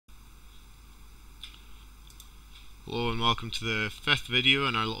Hello and welcome to the fifth video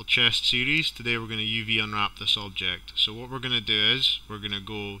in our little chest series. Today we're going to UV unwrap this object. So what we're going to do is we're going to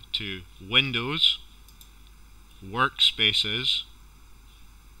go to Windows, Workspaces,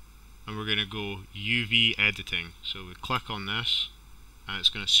 and we're going to go UV Editing. So we click on this and it's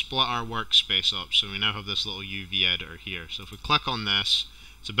going to split our workspace up, so we now have this little UV editor here. So if we click on this,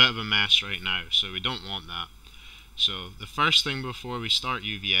 it's a bit of a mess right now, so we don't want that. So the first thing before we start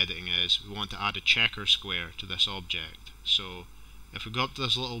UV editing is we want to add a checker square to this object. So if we go up to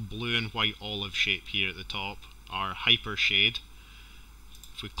this little blue and white olive shape here at the top, our hyper shade,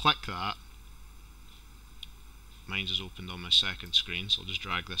 if we click that, mine's is opened on my second screen, so I'll just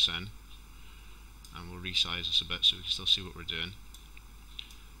drag this in and we'll resize this a bit so we can still see what we're doing.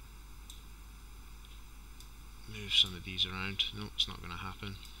 Move some of these around. No, it's not going to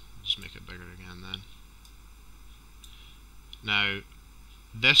happen. I'll just make it bigger again then. Now,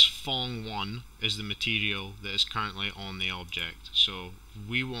 this Fong1 is the material that is currently on the object, so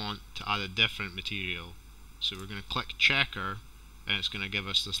we want to add a different material. So we're going to click checker and it's going to give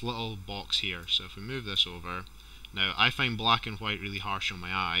us this little box here. So if we move this over, now I find black and white really harsh on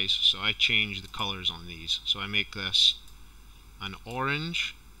my eyes, so I change the colours on these. So I make this an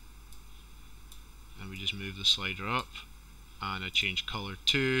orange, and we just move the slider up, and I change colour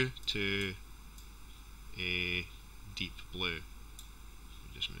 2 to a deep blue.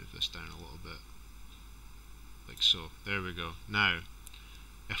 Just move this down a little bit, like so. There we go. Now,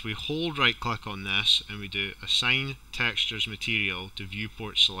 if we hold right click on this and we do assign textures material to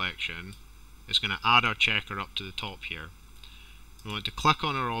viewport selection, it's going to add our checker up to the top here. We want to click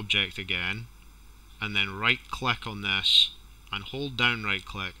on our object again and then right click on this and hold down right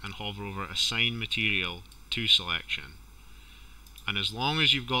click and hover over assign material to selection. And as long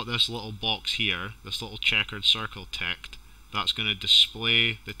as you've got this little box here, this little checkered circle ticked, that's going to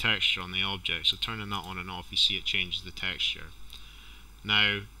display the texture on the object. So turning that on and off, you see it changes the texture.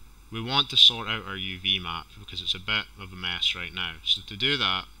 Now, we want to sort out our UV map because it's a bit of a mess right now. So to do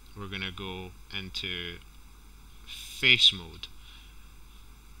that, we're going to go into face mode.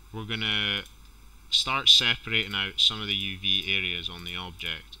 We're going to start separating out some of the UV areas on the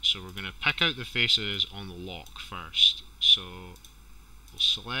object. So we're going to pick out the faces on the lock first. So we'll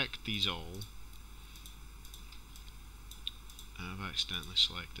select these all. I've accidentally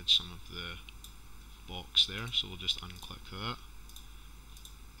selected some of the box there, so we'll just unclick that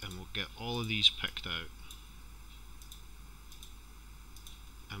and we'll get all of these picked out,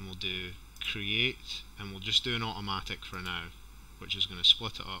 and we'll do create, and we'll just do an automatic for now, which is going to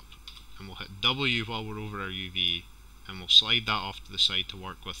split it up, and we'll hit W while we're over our UV and we'll slide that off to the side to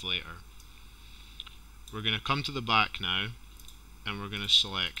work with later. We're going to come to the back now and we're going to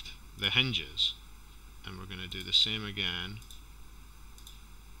select the hinges, and we're going to do the same again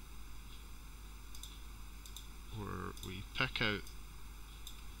where we pick out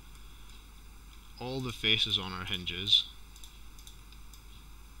all the faces on our hinges,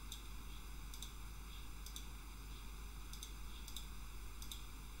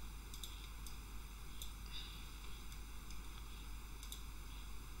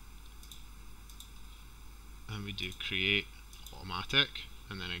 and we do create automatic,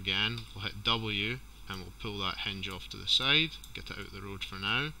 and then again we'll hit W and we'll pull that hinge off to the side, get it out of the road for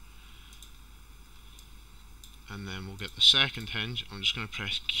now. And then we'll get the second hinge. I'm just going to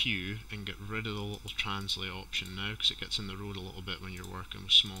press Q and get rid of the little translate option now, because it gets in the road a little bit when you're working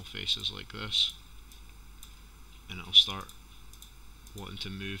with small faces like this, and it'll start wanting to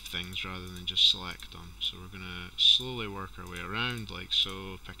move things rather than just select them. So we're going to slowly work our way around like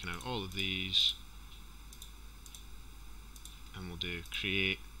so, picking out all of these, and we'll do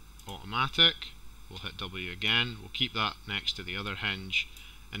create automatic. We'll hit W again, we'll keep that next to the other hinge.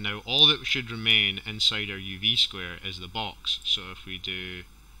 And now all that should remain inside our UV square is the box. So if we do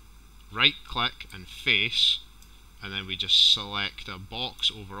right click and face, and then we just select a box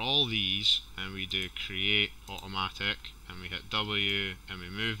over all these, and we do create automatic, and we hit W and we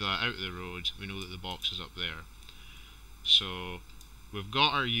move that out of the road, we know that the box is up there. So we've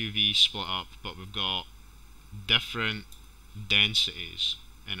got our UV split up, but we've got different densities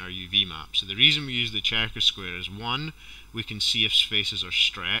in our UV map. So the reason we use the checker square is, one, we can see if faces are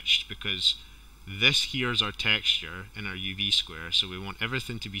stretched, because this here is our texture in our UV square, so we want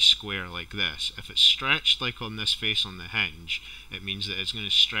everything to be square like this. If it's stretched like on this face on the hinge, it means that it's going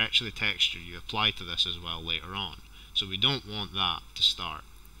to stretch the texture you apply to this as well later on. So we don't want that to start.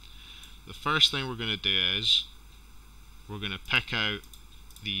 The first thing we're going to do is we're going to pick out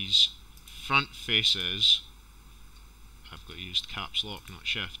these front faces. I've got to use caps lock, not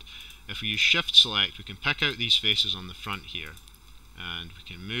shift. If we use shift select, we can pick out these faces on the front here, and we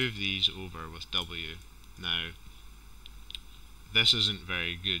can move these over with W. Now, this isn't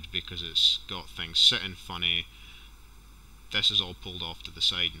very good because it's got things sitting funny. This is all pulled off to the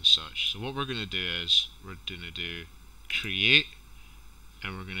side and such. So what we're going to do is we're going to do create,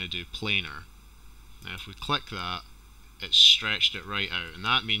 and we're going to do planar. Now if we click that, it's stretched it right out, and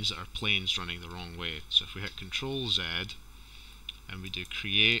that means that our plane's running the wrong way. So if we hit Control Z and we do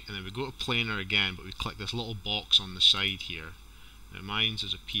create, and then we go to planar again, but we click this little box on the side here. Now mine's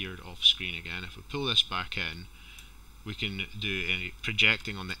has appeared off screen again. If we pull this back in, we can do any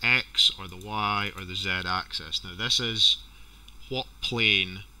projecting on the X or the Y or the Z axis. Now this is what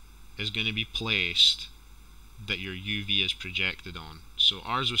plane is going to be placed that your UV is projected on. So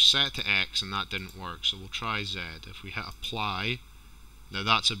ours was set to X and that didn't work, so we'll try Z. If we hit apply, now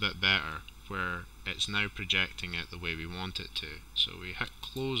that's a bit better, where it's now projecting it the way we want it to. So we hit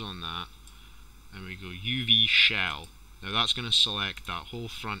close on that and we go UV shell. Now that's going to select that whole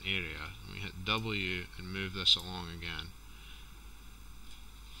front area, and we hit W and move this along again.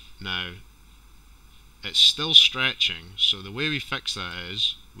 Now it's still stretching, so the way we fix that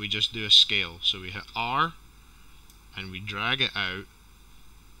is we just do a scale. So we hit R and we drag it out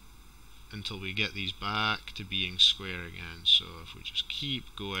until we get these back to being square again. So if we just keep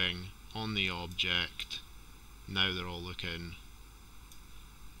going on the object, now they're all looking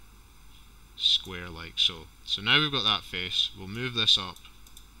square like so. So now we've got that face. We'll move this up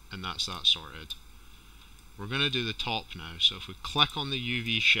and that's that sorted. We're going to do the top now. So if we click on the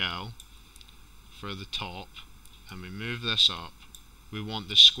UV shell for the top and we move this up, we want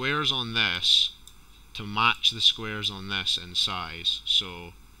the squares on this to match the squares on this in size.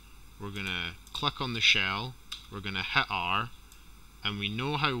 So we're going to click on the shell, we're going to hit R, and we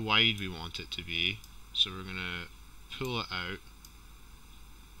know how wide we want it to be, so we're going to pull it out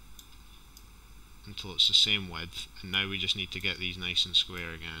until it's the same width, and now we just need to get these nice and square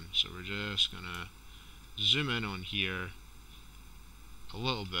again. So we're just going to zoom in on here a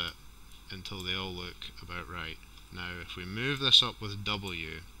little bit until they all look about right. Now if we move this up with W,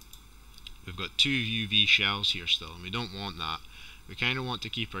 we've got two UV shells here still, and we don't want that. We kind of want to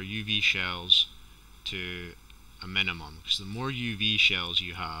keep our UV shells to a minimum, because the more UV shells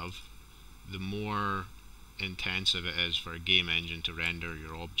you have, the more intensive it is for a game engine to render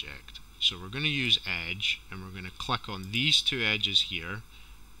your object. So we're going to use edge, and we're going to click on these two edges here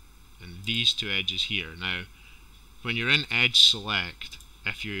and these two edges here. Now when you're in edge select,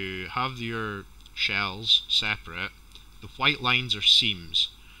 if you have your shells separate, the white lines are seams.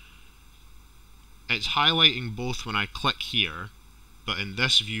 It's highlighting both when I click here, but in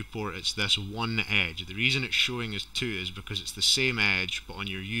this viewport it's this one edge. The reason it's showing as two is because it's the same edge, but on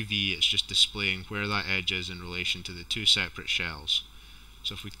your UV it's just displaying where that edge is in relation to the two separate shells.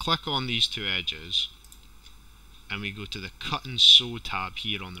 So if we click on these two edges and we go to the cut and sew tab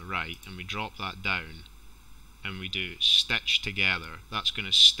here on the right and we drop that down and we do stitch together, that's going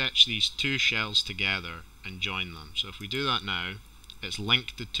to stitch these two shells together and join them. So if we do that now, it's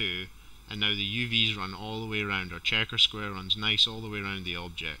linked the two, and now the UVs run all the way around. Our checker square runs nice all the way around the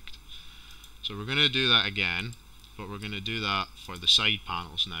object. So we're going to do that again, but we're going to do that for the side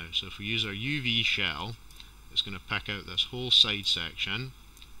panels now. So if we use our UV shell, it's going to pick out this whole side section.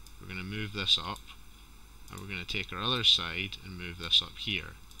 We're going to move this up, and we're going to take our other side and move this up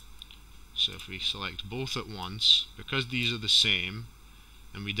here. So if we select both at once, because these are the same,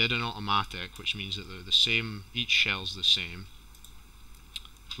 and we did an automatic, which means that they're the same, each shell's the same.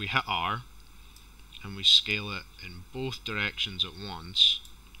 If we hit R and we scale it in both directions at once,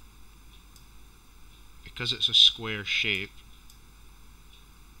 because it's a square shape,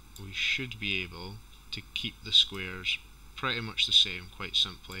 we should be able to keep the squares pretty much the same, quite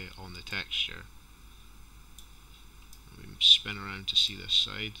simply, on the texture. We spin around to see this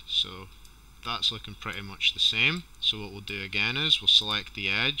side, so that's looking pretty much the same. So what we'll do again is we'll select the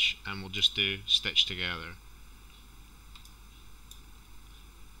edge and we'll just do stitch together.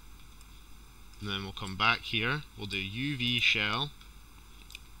 And then we'll come back here, we'll do UV shell,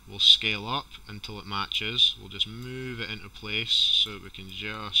 we'll scale up until it matches, we'll just move it into place so that we can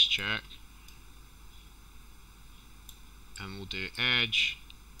just check, and we'll do edge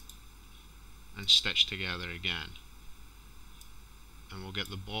and stitch together again. And we'll get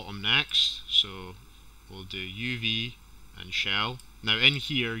the bottom next, so we'll do UV and shell. Now in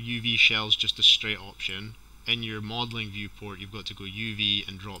here, UV shell is just a straight option. In your modeling viewport, you've got to go UV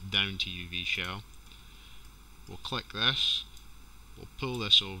and drop down to UV shell. We'll click this, we'll pull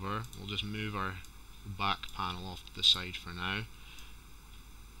this over, we'll just move our back panel off to the side for now.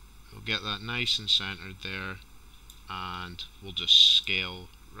 We'll get that nice and centered there, and we'll just scale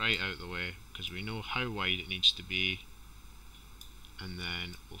right out the way because we know how wide it needs to be, and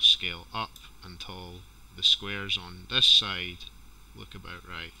then we'll scale up until the squares on this side look about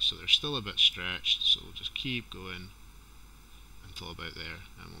right. So they're still a bit stretched, so we'll just keep going until about there,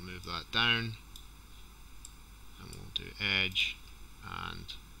 and we'll move that down, and we'll do edge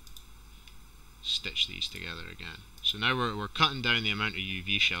and stitch these together again. So now we're cutting down the amount of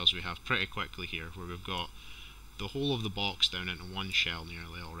UV shells we have pretty quickly here, where we've got the whole of the box down into one shell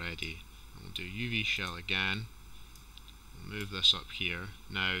nearly already. And we'll do UV shell again. We'll move this up here.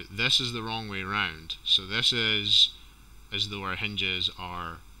 Now this is the wrong way around, so this is as though our hinges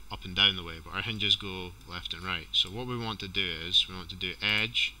are up and down the way, but our hinges go left and right. So what we want to do is we want to do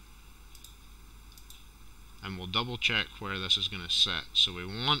edge, and we'll double check where this is going to sit. So we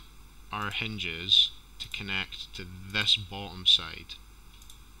want our hinges to connect to this bottom side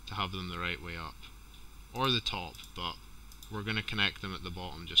to have them the right way up, or the top, but we're going to connect them at the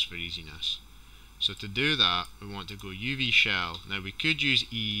bottom just for easiness. So to do that, we want to go UV shell. Now we could use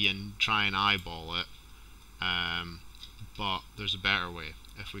E and try and eyeball it, but there's a better way.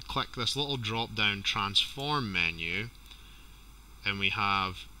 If we click this little drop down transform menu, and we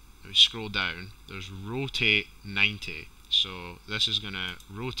scroll down, there's rotate 90. So this is going to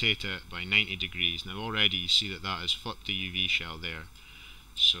rotate it by 90 degrees. Now already you see that has flipped the UV shell there.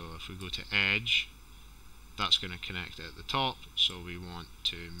 So if we go to edge, that's going to connect it at the top, so we want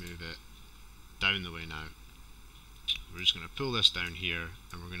to move it down the way now. We're just going to pull this down here,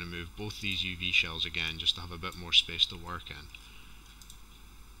 and we're going to move both these UV shells again just to have a bit more space to work in.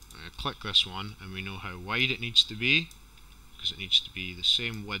 I'm going to click this one, and we know how wide it needs to be, because it needs to be the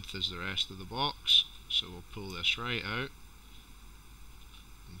same width as the rest of the box. So we'll pull this right out,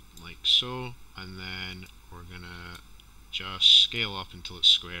 like so, and then we're going to just scale up until it's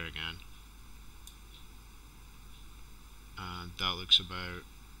square again. And that looks about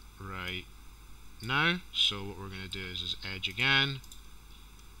right now. So what we're going to do is edge again,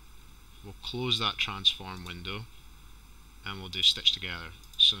 we'll close that transform window, and we'll do stitch together.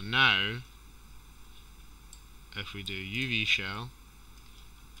 So now if we do UV shell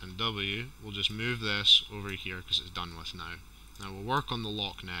and W, we'll just move this over here because it's done with now. Now we'll work on the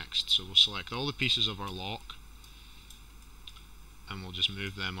lock next, so we'll select all the pieces of our lock and we'll just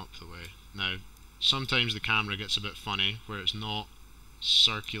move them up the way. Now sometimes the camera gets a bit funny where it's not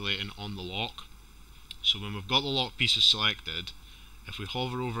circulating on the lock, so when we've got the lock pieces selected, if we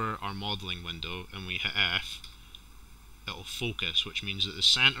hover over our modeling window and we hit F, it'll focus, which means that the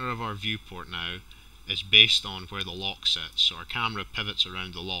center of our viewport now is based on where the lock sits, so our camera pivots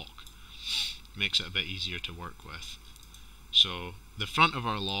around the lock. Makes it a bit easier to work with. So the front of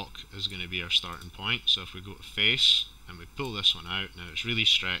our lock is going to be our starting point, so if we go to face and we pull this one out, now it's really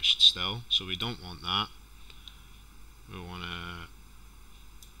stretched still, so we don't want that. We want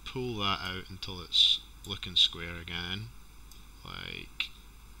to pull that out until it's looking square again, like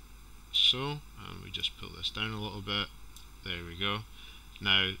so, and we just pull this down a little bit. There we go.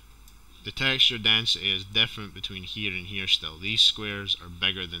 Now the texture density is different between here and here still. These squares are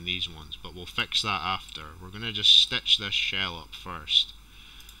bigger than these ones, but we'll fix that after. We're going to just stitch this shell up first.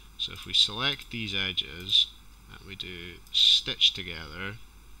 So if we select these edges and we do stitch together,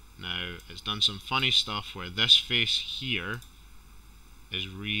 now it's done some funny stuff where this face here is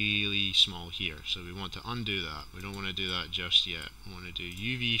really small here, so we want to undo that. We don't want to do that just yet. We want to do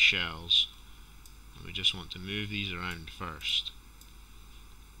UV shells, and we just want to move these around first.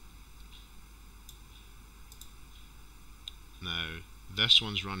 Now this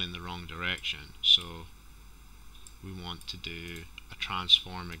one's running the wrong direction, so we want to do a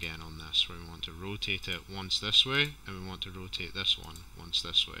transform again on this, where we want to rotate it once this way, and we want to rotate this one once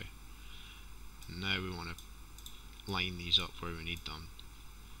this way. And now we want to line these up where we need them.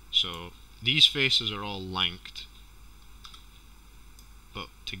 So these faces are all linked, but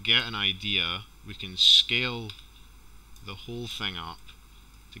to get an idea, we can scale the whole thing up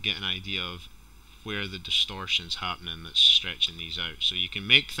to get an idea of where the distortion's happening that's stretching these out. So you can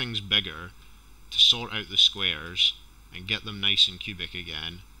make things bigger to sort out the squares and get them nice and cubic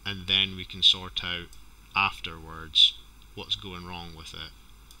again, and then we can sort out afterwards what's going wrong with it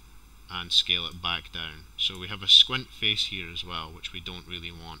and scale it back down. So we have a squint face here as well, which we don't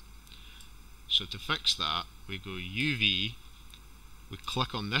really want. So to fix that, we go UV, we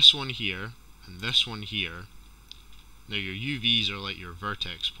click on this one here and this one here. Now your UVs are like your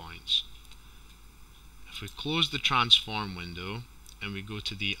vertex points. If we close the transform window and we go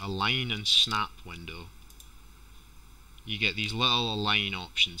to the align and snap window, you get these little align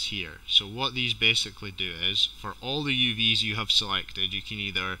options here. So what these basically do is, for all the UVs you have selected, you can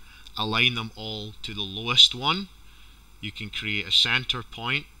either align them all to the lowest one, you can create a center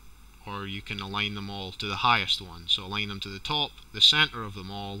point, or you can align them all to the highest one. So align them to the top, the center of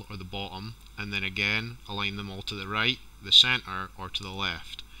them all, or the bottom, and then again align them all to the right, the center, or to the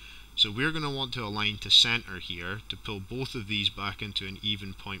left. So we're going to want to align to center here to pull both of these back into an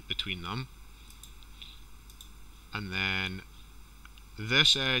even point between them. And then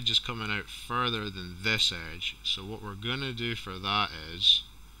this edge is coming out further than this edge. So what we're going to do for that is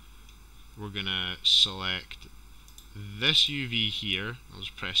we're going to select this UV here. I'll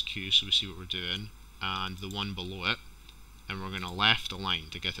just press Q so we see what we're doing, and the one below it, and we're going to left align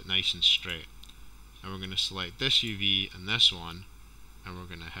to get it nice and straight. And we're going to select this UV and this one, and we're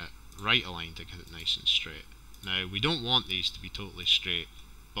going to hit right align to get it nice and straight. Now we don't want these to be totally straight,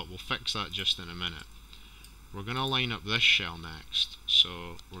 but we'll fix that just in a minute. We're going to line up this shell next,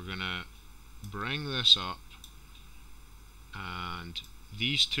 so we're going to bring this up, and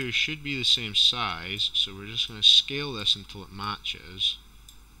these two should be the same size, so we're just going to scale this until it matches.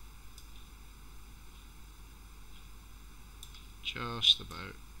 Just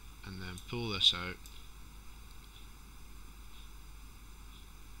about, and then pull this out.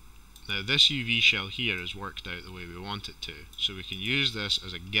 Now this UV shell here is worked out the way we want it to, so we can use this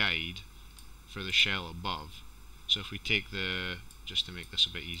as a guide for the shell above. So if we take just to make this a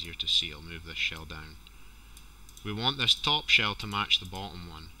bit easier to see, I'll move this shell down. We want this top shell to match the bottom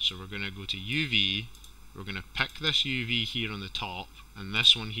one, so we're going to go to UV, we're going to pick this UV here on the top and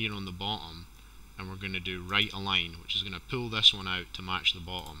this one here on the bottom, and we're going to do right align, which is going to pull this one out to match the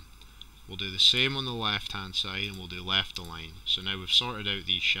bottom. We'll do the same on the left hand side, and we'll do left align. So now we've sorted out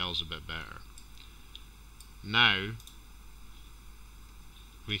these shells a bit better. Now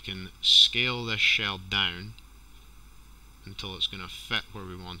we can scale this shell down until it's going to fit where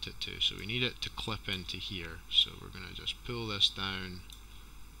we want it to. So we need it to clip into here, so we're going to just pull this down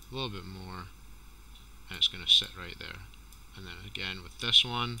a little bit more, and it's going to sit right there. And then again with this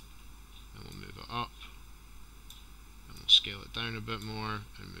one, and we'll move it up, and we'll scale it down a bit more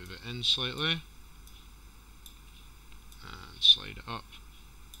and move it in slightly, and slide it up.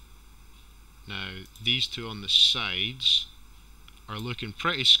 Now these two on the sides are looking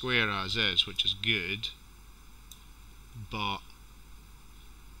pretty square as is, which is good, but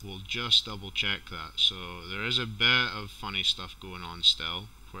we'll just double check that. So there is a bit of funny stuff going on still,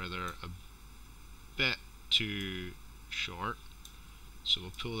 where they're a bit too short, so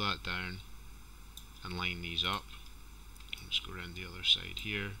we'll pull that down and line these up. Let's go around the other side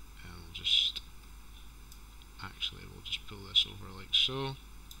here, and we'll just pull this over like so,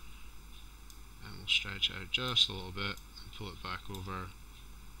 and we'll stretch it out just a little bit and pull it back over,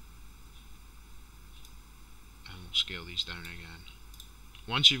 and we'll scale these down again.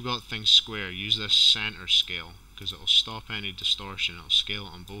 Once you've got things square, use this center scale, because it will stop any distortion. It will scale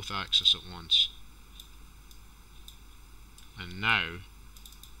it on both axes at once. And now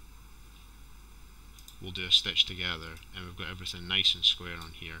we'll do a stitch together, and we've got everything nice and square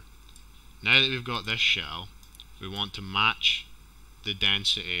on here. Now that we've got this shell, we want to match the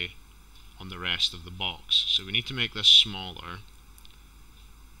density on the rest of the box. So we need to make this smaller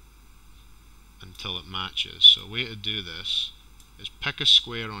until it matches. So a way to do this is pick a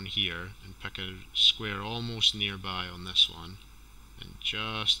square on here and pick a square almost nearby on this one, and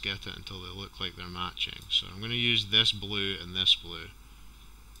just get it until they look like they're matching. So I'm going to use this blue and this blue.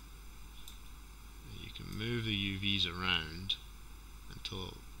 You can move the UVs around until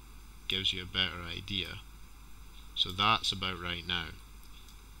it gives you a better idea. So that's about right now.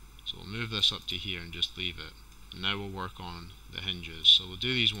 So we'll move this up to here and just leave it. And now we'll work on the hinges. So we'll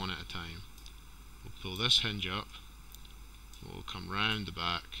do these one at a time. We'll pull this hinge up, we'll come round the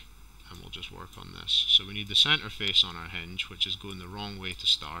back, and we'll just work on this. So we need the center face on our hinge, which is going the wrong way to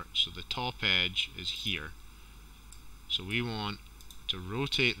start. So the top edge is here. So we want to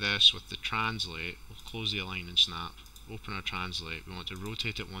rotate this with the translate. We'll close the align and snap, open our translate. We want to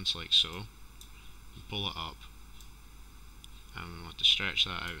rotate it once like so, and pull it up. And we want to stretch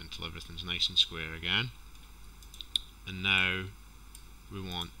that out until everything's nice and square again. And now we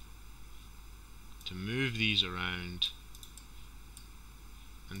want to move these around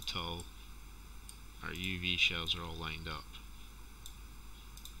until our UV shells are all lined up.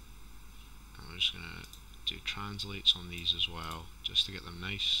 And we're just going to do translates on these as well, just to get them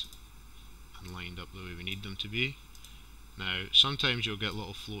nice and lined up the way we need them to be. Now sometimes you'll get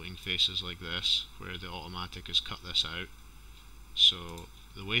little floating faces like this, where the automatic has cut this out. So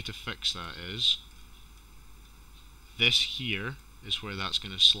the way to fix that is, this here is where that's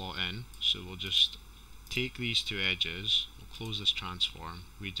going to slot in. So we'll just take these two edges, we'll close this transform,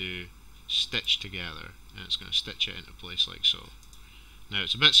 we do stitch together, and it's going to stitch it into place like so. Now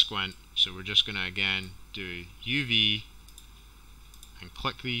it's a bit squint, so we're just going to again do UV and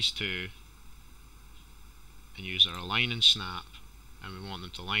click these two and use our align and snap, and we want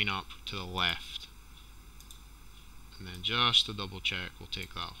them to line up to the left. And then just to double check, we'll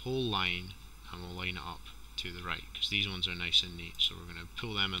take that whole line and we'll line it up to the right, because these ones are nice and neat, so we're going to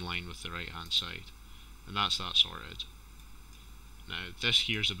pull them in line with the right hand side, and that's that sorted. Now this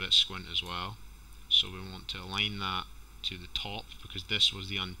here's a bit squint as well, so we want to align that to the top, because this was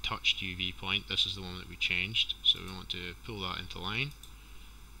the untouched UV point. This is the one that we changed, so we want to pull that into line.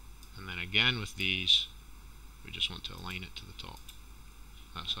 And then again with these, we just want to align it to the top.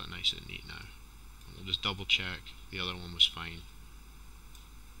 That's that nice and neat now. And we'll just double check the other one was fine.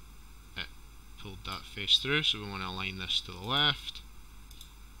 It pulled that face through, so we want to align this to the left,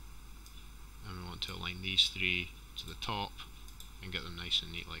 and we want to align these three to the top and get them nice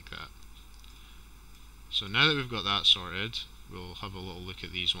and neat like that. So now that we've got that sorted, we'll have a little look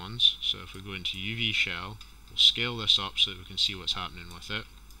at these ones. So if we go into UV shell, we'll scale this up so that we can see what's happening with it.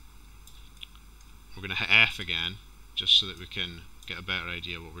 We're going to hit F again, just so that we can get a better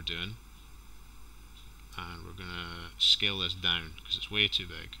idea of what we're doing. And we're going to scale this down, because it's way too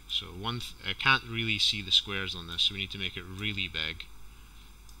big. So I can't really see the squares on this, so we need to make it really big.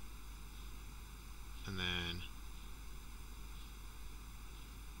 And then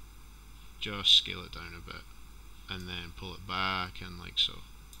just scale it down a bit, and then pull it back in like so.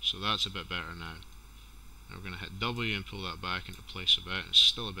 So that's a bit better now. Now we're going to hit W and pull that back into place a bit. It's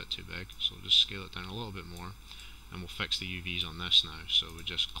still a bit too big, so we'll just scale it down a little bit more, and we'll fix the UVs on this now. So we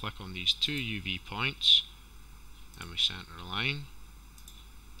just click on these two UV points, and we center align,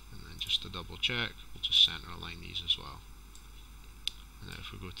 and then just to double check, we'll just center align these as well. And then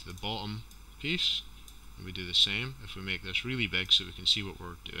if we go to the bottom piece, and we do the same, if we make this really big so we can see what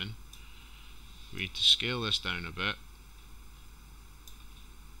we're doing, we need to scale this down a bit,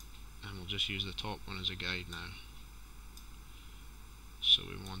 and we'll just use the top one as a guide now. So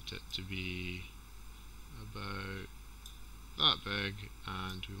we want it to be about that big,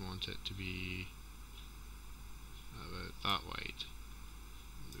 and we want it to be about that wide.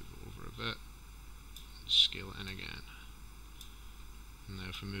 Move it over a bit, and scale it in again. And now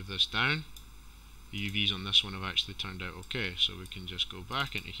if we move this down, the UVs on this one have actually turned out okay, so we can just go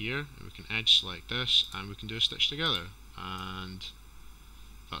back into here, and we can edge select this, and we can do a stitch together, and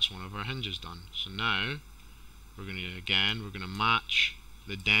that's one of our hinges done. So now we're going to match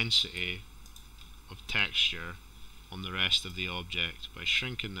the density of texture on the rest of the object by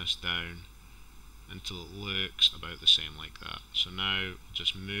shrinking this down until it looks about the same like that. So now we'll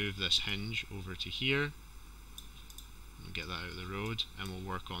just move this hinge over to here, and get that out of the road, and we'll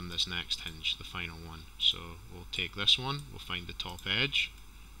work on this next hinge, the final one. So we'll take this one, we'll find the top edge.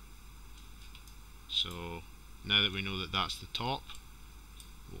 So now that we know that that's the top,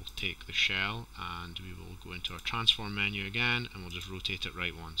 we'll take the shell and we will go into our transform menu again, and we'll just rotate it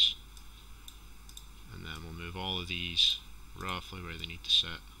right once, and then we'll move all of these roughly where they need to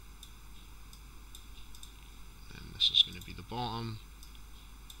sit. And this is going to be the bottom,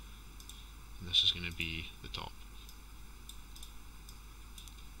 and this is going to be the top.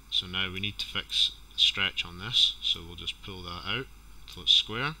 So now we need to fix stretch on this, so we'll just pull that out until it's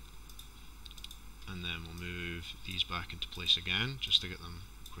square, and then we'll move these back into place again just to get them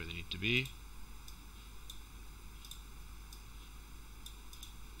where they need to be.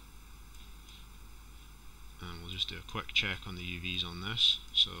 And we'll just do a quick check on the UVs on this.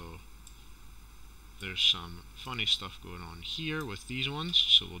 So there's some funny stuff going on here with these ones,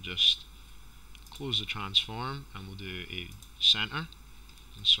 so we'll just close the transform and we'll do a center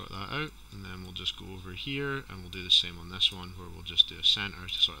and sort that out, and then we'll just go over here and we'll do the same on this one, where we'll just do a center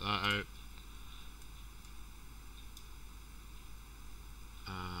to sort that out,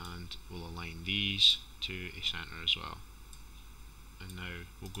 and we'll align these to a center as well. And now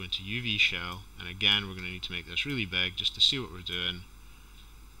we'll go into UV shell, and again we're going to need to make this really big just to see what we're doing,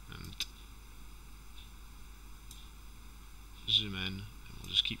 and zoom in, and we'll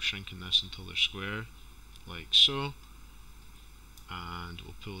just keep shrinking this until they're square like so, and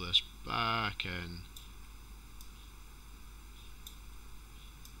we'll pull this back in,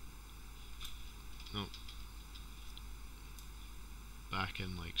 nope, back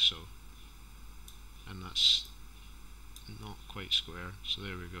in like so, and that's not quite square, so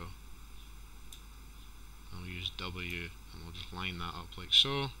there we go. I'll use W and we'll just line that up like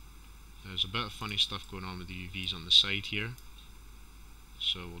so. There's a bit of funny stuff going on with the UVs on the side here,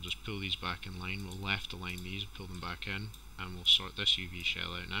 so we'll just pull these back in line. We'll left align these, pull them back in, and we'll sort this UV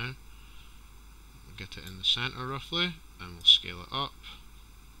shell out now. We'll get it in the center roughly, and we'll scale it up,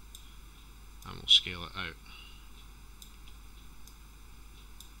 and we'll scale it out,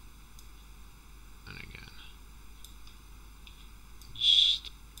 and again. Just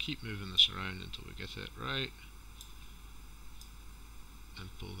keep moving this around until we get it right, and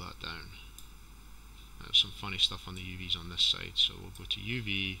pull that down. There's some funny stuff on the UVs on this side, so we'll go to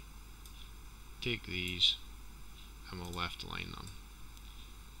UV, take these, and we'll left align them.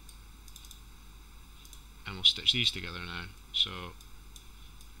 And we'll stitch these together now. So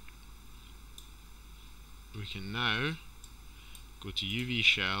we can now go to UV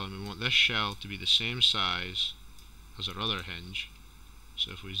shell, and we want this shell to be the same size as our other hinge.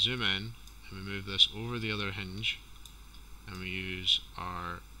 So if we zoom in and we move this over the other hinge, and we use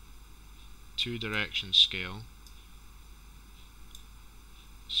our 2 direction scale,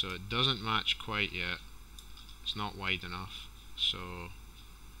 so it doesn't match quite yet, it's not wide enough, so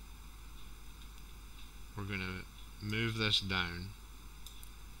we're going to move this down,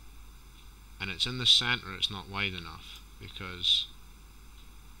 and it's in the center, it's not wide enough because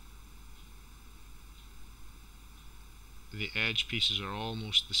the edge pieces are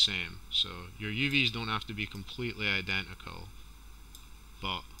almost the same. So your UVs don't have to be completely identical,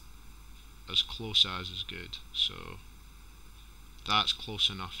 but as close as is good. So that's close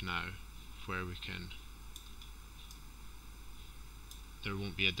enough now where there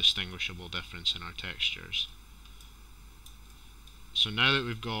won't be a distinguishable difference in our textures. So now that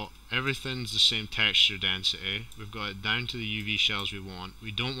we've got everything's the same texture density, we've got it down to the UV shells we want.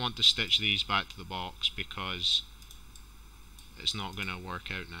 We don't want to stitch these back to the box because it's not going to work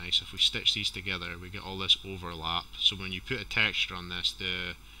out nice. If we stitch these together, we get all this overlap. So when you put a texture on this,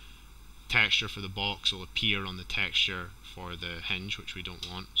 the texture for the box will appear on the texture for the hinge, which we don't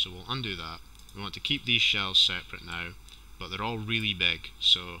want. So we'll undo that. We want to keep these shells separate now, but they're all really big.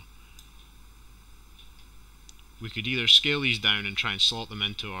 So we could either scale these down and try and slot them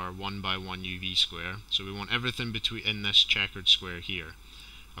into our 1 by 1 UV square. So we want everything in this checkered square here.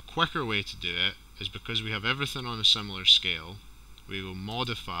 A quicker way to do it is, because we have everything on a similar scale, we go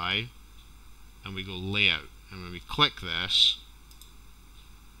modify and we go layout, and when we click this,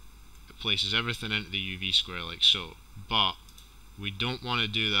 it places everything into the UV square like so. But we don't want to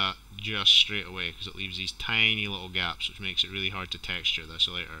do that just straight away because it leaves these tiny little gaps, which makes it really hard to texture this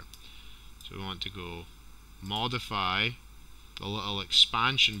later. So we want to go modify the little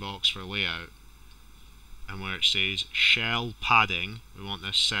expansion box for layout, and where it says shell padding, we want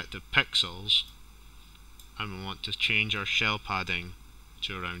this set to pixels, and we want to change our shell padding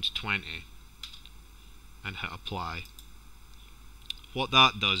to around 20 and hit apply. What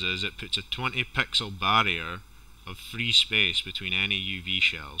that does is it puts a 20 pixel barrier of free space between any UV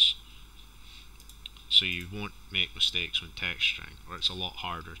shells, so you won't make mistakes when texturing, or it's a lot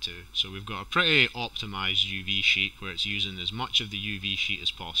harder to. So we've got a pretty optimized UV sheet where it's using as much of the UV sheet as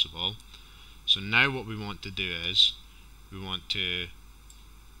possible. So now what we want to do is we want to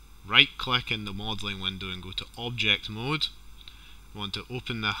right click in the modeling window and go to object mode. We want to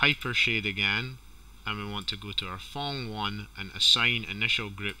open the hypershade again, and we want to go to our Phong1 and assign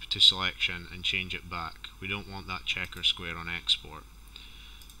initial group to selection and change it back. We don't want that checker square on export.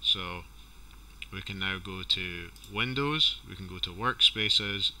 So we can now go to Windows, we can go to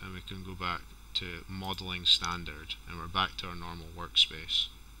Workspaces, and we can go back to Modeling Standard, and we're back to our normal workspace.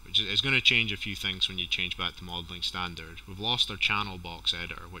 Which is going to change a few things when you change back to Modeling Standard. We've lost our channel box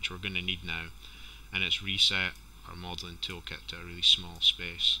editor, which we're going to need now, and it's reset our modeling toolkit to a really small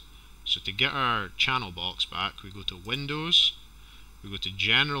space. So to get our channel box back, we go to Windows, we go to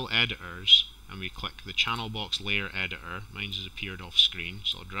General Editors, and we click the channel box layer editor. Mine has appeared off screen,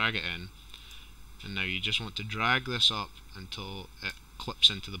 so I'll drag it in, and now you just want to drag this up until it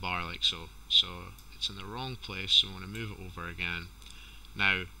clips into the bar like so. So it's in the wrong place, so we want to move it over again.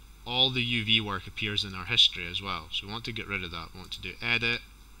 Now all the UV work appears in our history as well, so we want to get rid of that. We want to do edit,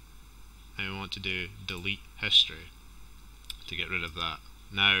 and we want to do delete history to get rid of that.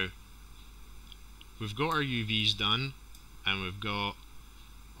 Now we've got our UVs done, and we've got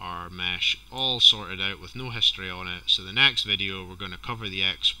our mesh all sorted out with no history on it. So the next video we're going to cover the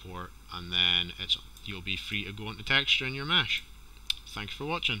export, and then you'll be free to go into texture in your mesh. Thank you for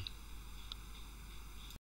watching.